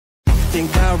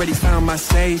Think I already found my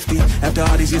safety. After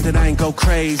all these years that I ain't go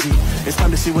crazy, it's time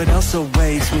to see what else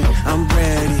awaits me. I'm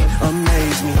ready,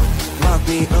 amaze me. Walk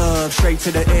me up, straight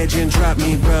to the edge and drop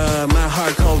me, bruh. My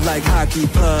heart cold like hockey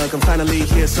puck. I'm finally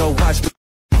here, so watch me.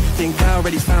 Think I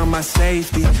already found my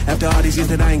safety. After all these years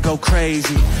that I ain't go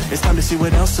crazy, it's time to see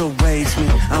what else awaits me.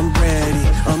 I'm ready,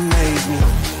 amaze me.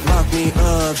 Walk me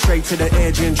up, straight to the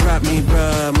edge and drop me,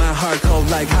 bruh. My heart cold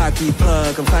like hockey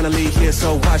puck. I'm finally here,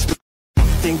 so watch me.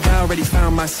 Think I already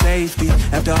found my safety.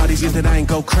 After all these years that I ain't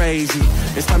go crazy,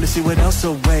 it's time to see what else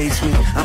awaits me.